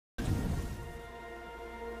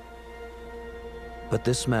But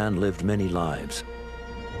this man lived many lives,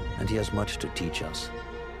 and he has much to teach us.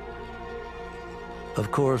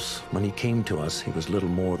 Of course, when he came to us, he was little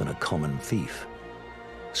more than a common thief,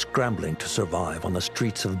 scrambling to survive on the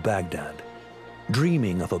streets of Baghdad,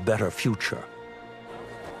 dreaming of a better future.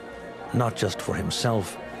 Not just for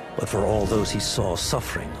himself, but for all those he saw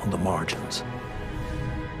suffering on the margins.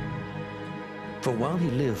 For while he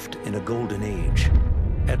lived in a golden age,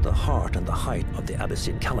 at the heart and the height of the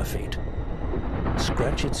Abbasid Caliphate,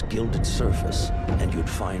 scratch its gilded surface and you'd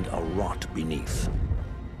find a rot beneath.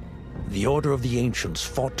 The Order of the Ancients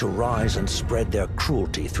fought to rise and spread their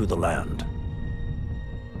cruelty through the land.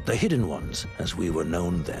 The Hidden Ones, as we were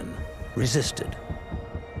known then, resisted,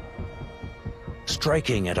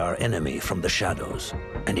 striking at our enemy from the shadows,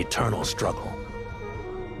 an eternal struggle.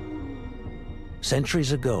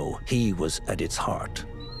 Centuries ago, he was at its heart.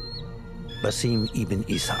 Basim Ibn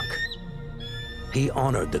Ishaq. He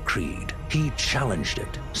honored the creed. He challenged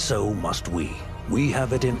it. So must we. We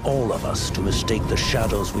have it in all of us to mistake the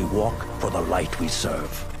shadows we walk for the light we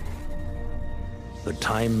serve. The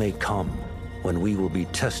time may come when we will be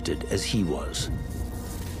tested as he was.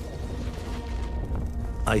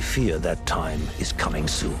 I fear that time is coming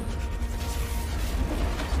soon.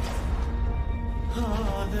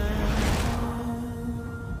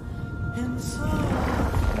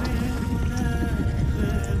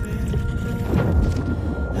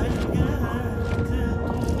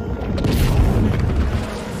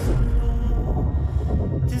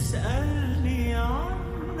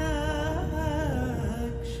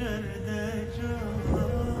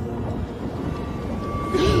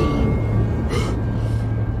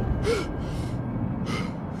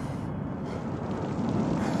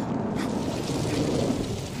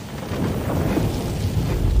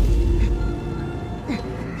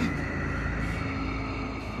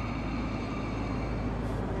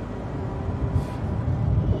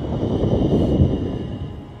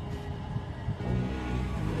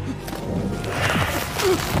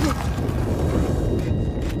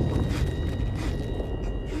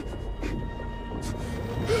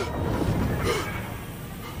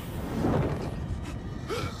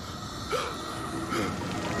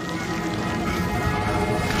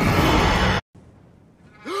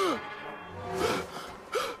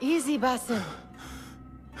 Easy, Basim.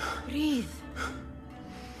 Breathe.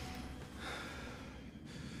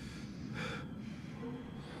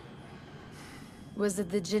 Was it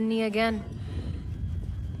the Jinni again?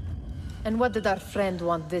 And what did our friend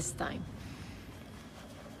want this time?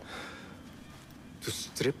 To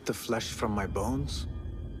strip the flesh from my bones?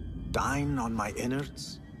 Dine on my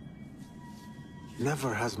innards?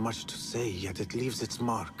 Never has much to say, yet it leaves its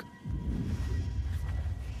mark.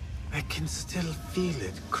 I can still feel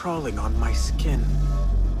it crawling on my skin.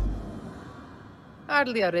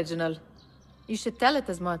 Hardly original. You should tell it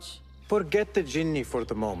as much. Forget the Jinni for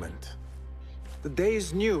the moment. The day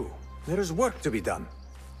is new. There is work to be done.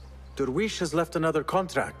 Derwish has left another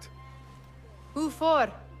contract. Who for?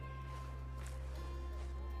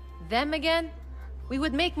 Them again? We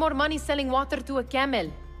would make more money selling water to a camel.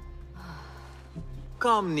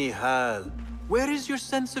 Come, Nihal. Where is your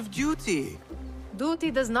sense of duty?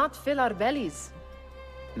 Duty does not fill our bellies.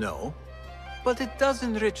 No, but it does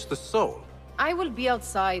enrich the soul. I will be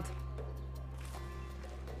outside.